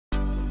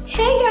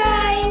Hey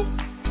guys!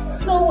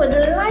 So with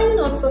the line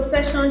of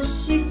succession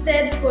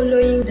shifted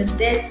following the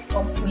death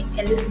of Queen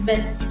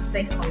Elizabeth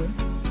II,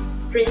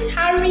 Prince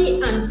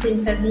Harry and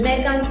Princess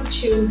Meghan's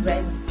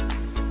children,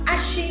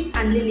 Archie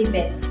and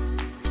Lilibet,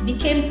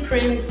 became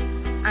Prince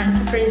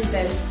and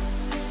Princess.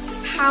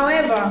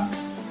 However,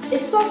 a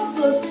source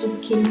close to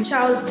King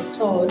Charles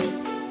III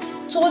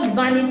told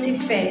Vanity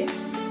Fair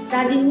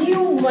that the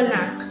new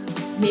monarch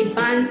may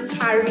ban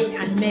Harry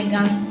and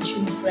Meghan's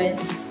children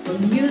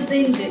from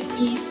using the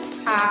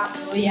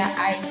Royal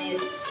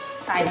Highness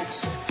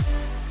title.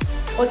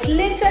 But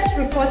latest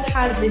report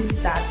has it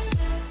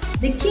that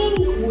the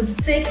king would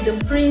take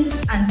the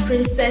Prince and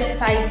Princess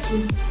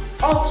title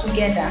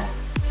altogether.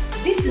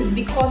 This is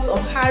because of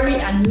Harry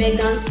and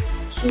Meghan's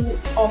two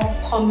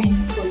upcoming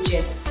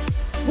projects,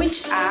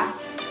 which are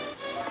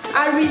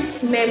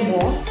Harry's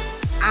memoir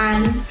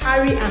and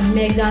Harry and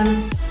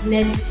Meghan's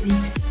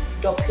Netflix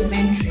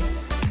documentary,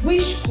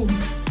 which could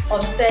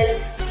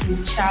upset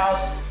King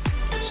Charles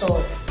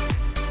III.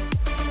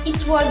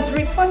 It was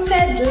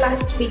reported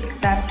last week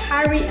that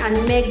Harry and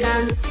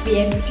Meghan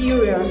were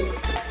furious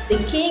the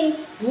king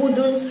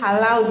wouldn't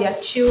allow their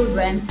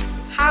children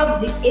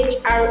have the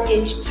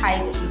HRH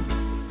title,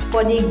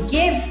 but they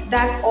gave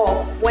that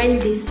up when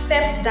they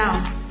stepped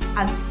down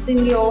as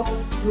senior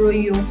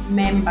royal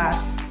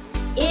members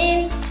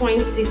in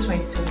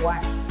 2021.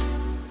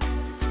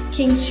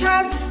 King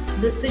Charles'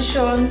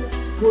 decision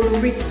will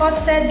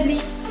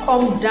reportedly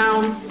come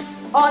down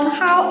on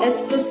how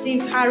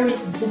explosive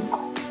Harry's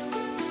book,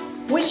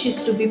 which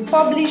is to be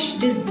published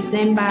this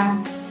December,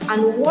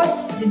 and what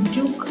the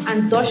Duke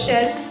and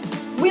Duchess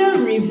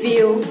will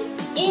reveal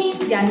in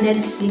their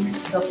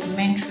Netflix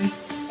documentary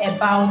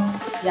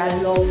about their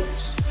love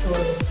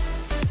story.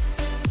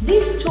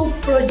 These two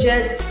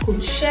projects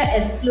could share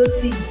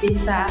explosive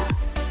data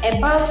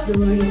about the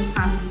royal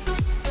family,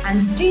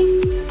 and this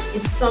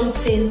is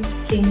something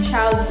King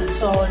Charles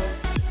III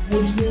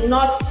would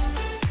not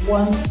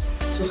want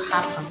to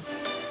happen.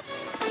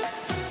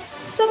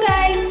 So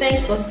guys,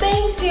 thanks for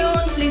staying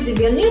tuned. Please, if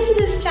you're new to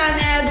this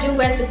channel, do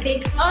well to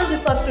click on the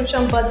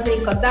subscription button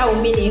because that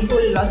will mean a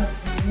whole lot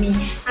to me.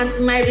 And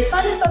to my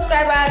returning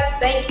subscribers,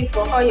 thank you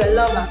for all your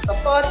love and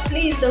support.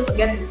 Please don't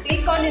forget to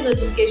click on the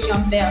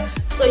notification bell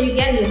so you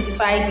get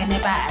notified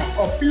whenever I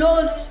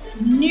upload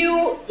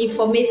new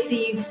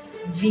informative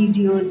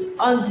videos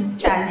on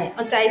this channel.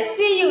 Until I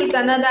see you with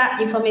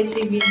another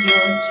informative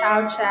video,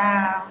 ciao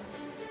ciao.